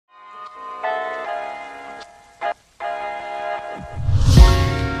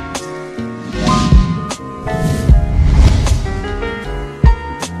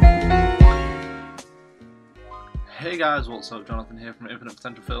guys, what's up? Jonathan here from Infinite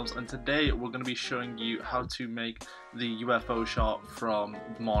Potential Films, and today we're going to be showing you how to make the UFO shot from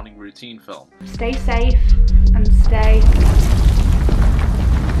Morning Routine film. Stay safe and stay.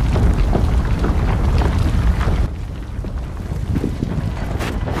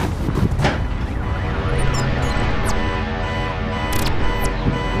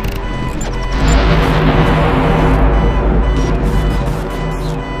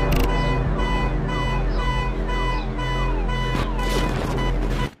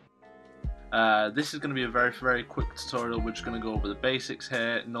 This is going to be a very quick tutorial. We're just going to go over the basics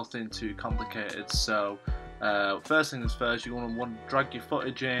here, nothing too complicated. So first things first, you want to drag your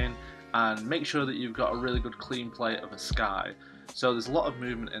footage in and make sure that you've got a really good clean plate of a sky. So there's a lot of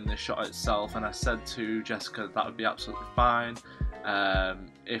movement in this shot itself, and I said to Jessica that would be absolutely fine.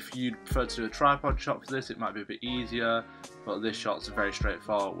 If you'd prefer to do a tripod shot for this, it might be a bit easier, but this shot's very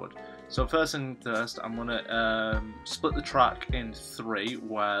straightforward. So first thing first, I'm going to split the track in three,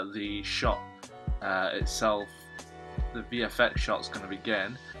 where the shot itself, the VFX shot's going to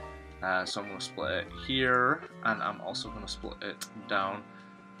begin. So I'm going to split it here, and I'm also going to split it down,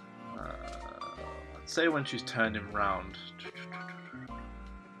 let's say when she's turning round.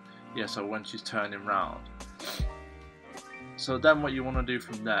 Yeah, so when she's turning round. So then what you want to do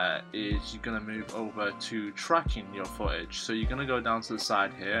from there is you're going to move over to tracking your footage. So you're going to go down to the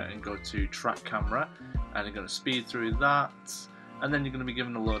side here and go to track camera, and you're going to speed through that, and then you're going to be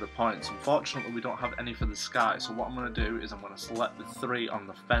given a load of points. Unfortunately, we don't have any for the sky, so what I'm going to do is I'm going to select the three on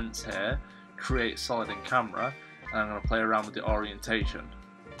the fence here, create solid in camera, and I'm going to play around with the orientation.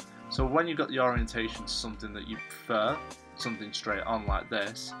 So when you've got the orientation to something that you prefer, something straight on like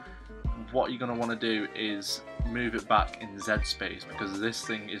this, what you're going to want to do is move it back in Z space, because this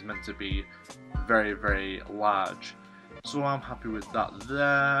thing is meant to be very large. So I'm happy with that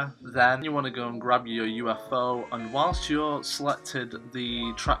there. Then you want to go and grab your UFO, and whilst you're selected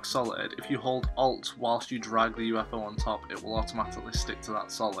the track solid, if you hold Alt whilst you drag the UFO on top, it will automatically stick to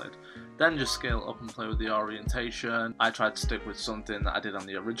that solid. Then just scale up and play with the orientation. I tried to stick with something that I did on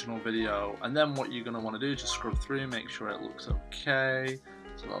the original video, and then what you're going to want to do is just scrub through, make sure it looks okay.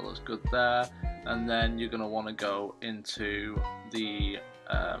 So that looks good there, and then you're going to want to go into the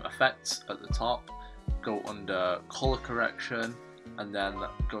effects at the top, go under color correction, and then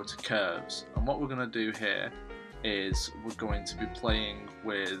go to curves. And what we're going to do here is we're going to be playing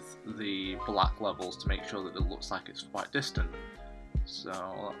with the black levels to make sure that it looks like it's quite distant.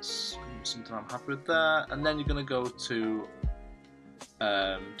 So that's something I'm happy with there. And then you're going to go to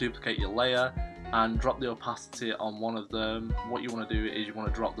duplicate your layer and drop the opacity on one of them. What you want to do is you want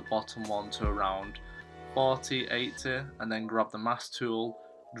to drop the bottom one to around 40, 80, and then grab the mask tool,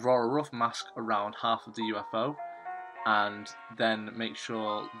 draw a rough mask around half of the UFO, and then make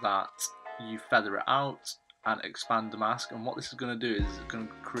sure that you feather it out and expand the mask. And what this is going to do is it's going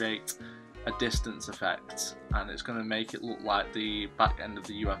to create a distance effect, and it's going to make it look like the back end of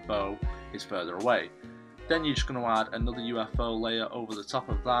the UFO is further away. Then you're just going to add another UFO layer over the top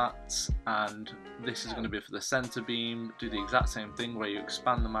of that, and this is going to be for the center beam. Do the exact same thing where you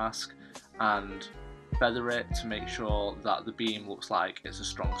expand the mask and feather it to make sure that the beam looks like it's a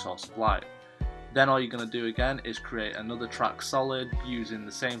strong source of light. Then all you're going to do again is create another track solid using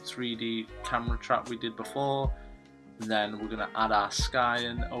the same 3D camera trap we did before. And then we're going to add our sky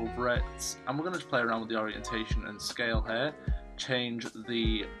in over it, and we're going to just play around with the orientation and scale here. Change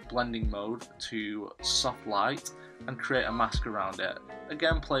the blending mode to soft light and create a mask around it.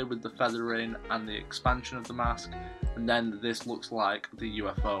 Again, play with the feathering and the expansion of the mask, and then this looks like the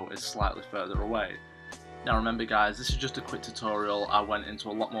UFO is slightly further away. Now remember guys, this is just a quick tutorial. I went into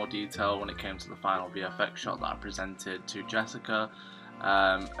a lot more detail when it came to the final VFX shot that I presented to Jessica.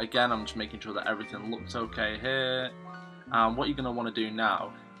 Again, I'm just making sure that everything looks okay here. What you're going to want to do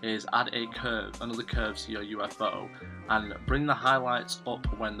now is add a curve, another curve to your UFO, and bring the highlights up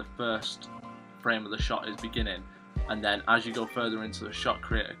when the first frame of the shot is beginning, and then as you go further into the shot,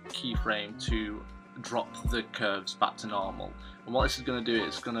 create a keyframe to drop the curves back to normal. And what this is going to do is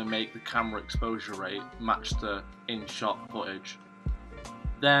it's going to make the camera exposure rate match the in-shot footage.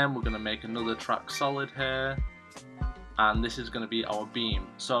 Then we're going to make another track solid here, and this is going to be our beam.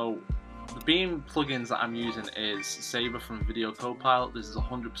 So the beam plugins that I'm using is Saber from Video Copilot. This is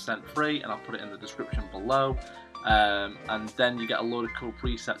 100% free, and I'll put it in the description below. And then you get a load of cool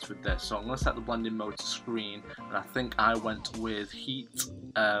presets with this. So I'm going to set the blending mode to screen, and I think I went with heat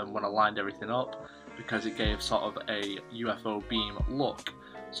when I lined everything up, because it gave sort of a UFO beam look.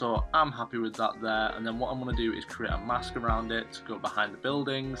 So I'm happy with that there. And then what I'm going to do is create a mask around it to go behind the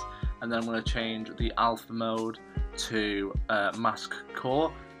buildings, and then I'm going to change the alpha mode to mask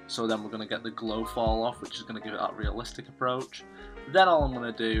core, so then we're going to get the glow fall off, which is going to give it that realistic approach. Then all I'm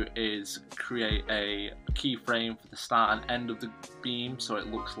going to do is create a keyframe for the start and end of the beam, so it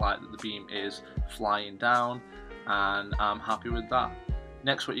looks like that the beam is flying down, and I'm happy with that.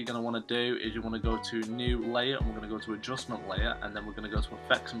 Next, what you're going to want to do is you want to go to new layer, and we're going to go to adjustment layer, and then we're going to go to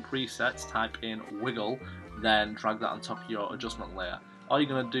effects and presets, type in wiggle, then drag that on top of your adjustment layer. All you're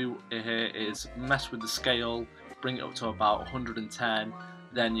going to do here is mess with the scale, bring it up to about 110,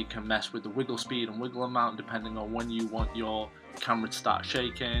 then you can mess with the wiggle speed and wiggle amount depending on when you want your camera to start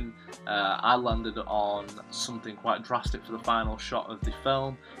shaking. I landed on something quite drastic for the final shot of the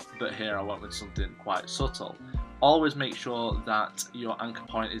film, but here I went with something quite subtle. Always make sure that your anchor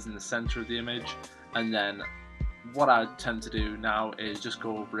point is in the center of the image, and then what I tend to do now is just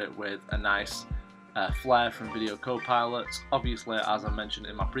go over it with a nice flare from Video Copilot. Obviously, as I mentioned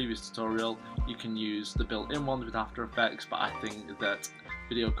in my previous tutorial, you can use the built-in ones with After Effects, but I think that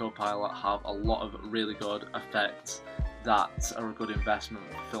Video Copilot have a lot of really good effects that are a good investment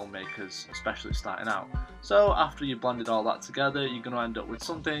for filmmakers, especially starting out. So after you've blended all that together, you're going to end up with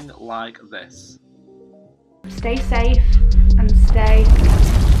something like this. Stay safe and stay.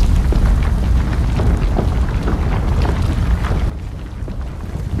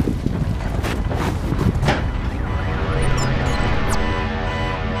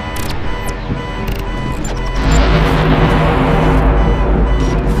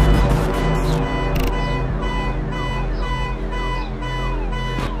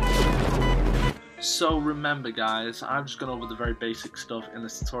 So remember guys, I've just gone over the very basic stuff in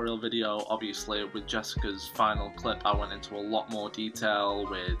this tutorial video. Obviously with Jessica's final clip I went into a lot more detail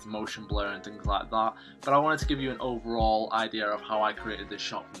with motion blur and things like that, but I wanted to give you an overall idea of how I created this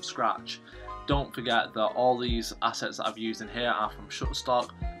shot from scratch. Don't forget that all these assets that I've used in here are from Shutterstock,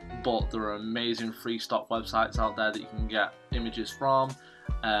 but there are amazing free stock websites out there that you can get images from.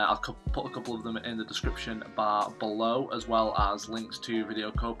 I'll put a couple of them in the description bar below, as well as links to Video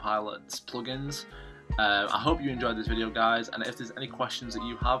Copilot's plugins. I hope you enjoyed this video guys, and if there's any questions that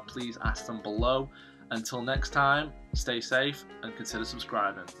you have, please ask them below. Until next time, stay safe and consider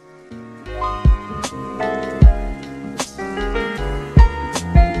subscribing.